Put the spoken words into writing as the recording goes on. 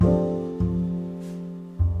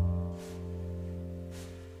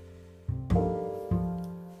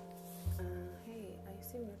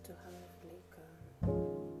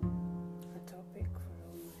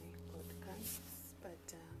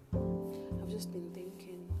just been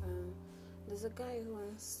thinking. There's a guy who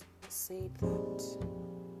once said that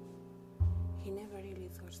he never really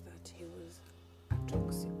thought that he was a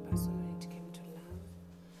toxic person when it came to love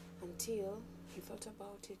until he thought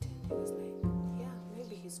about it and he was like, yeah,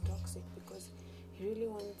 maybe he's toxic because he really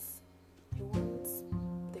wants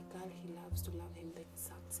the girl he loves to love him the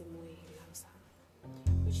exact same way he loves her,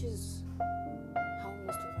 which is how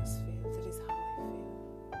most of us feel. That is how I feel,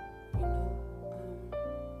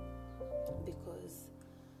 because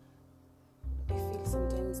I feel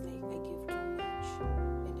sometimes like I give too much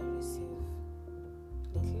and I receive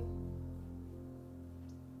little.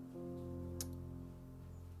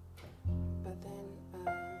 But then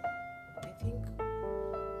I think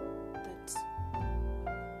that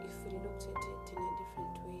if we looked at it in a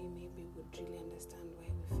different way, maybe we would really understand why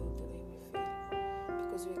we feel the way we feel.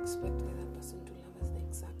 Because we expect the other person to love us the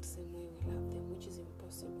exact same way we love them, which is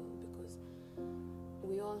impossible because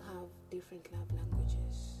we all have different love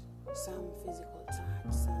languages. Some physical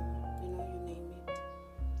touch, some, you name it.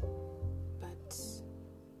 But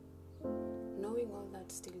knowing all that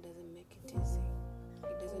still doesn't make it easy.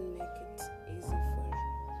 It doesn't make it easy for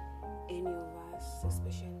any of us,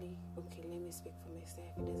 especially, okay, let me speak for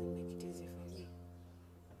myself. It doesn't make it easy for me.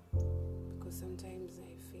 Because sometimes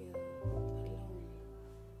I feel alone.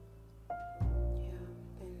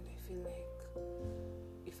 Yeah, and I feel like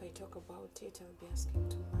if I talk about it, I'll be asking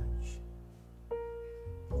too much.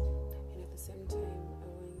 And at the same time, I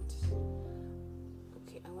want to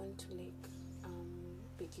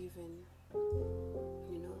be given,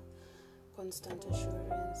 constant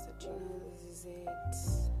assurance that, this is it.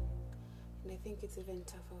 And I think it's even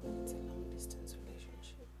tougher when it's a long distance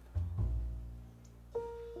relationship.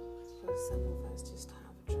 Because some of us just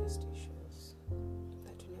have trust issues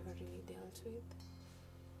that we never really dealt with.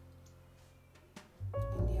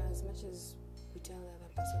 And yeah, as much as we tell the other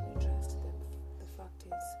person we trust them, the fact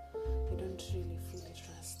is we don't really fully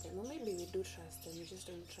trust them. Or maybe we do trust them, we just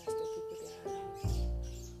don't trust the people they are around.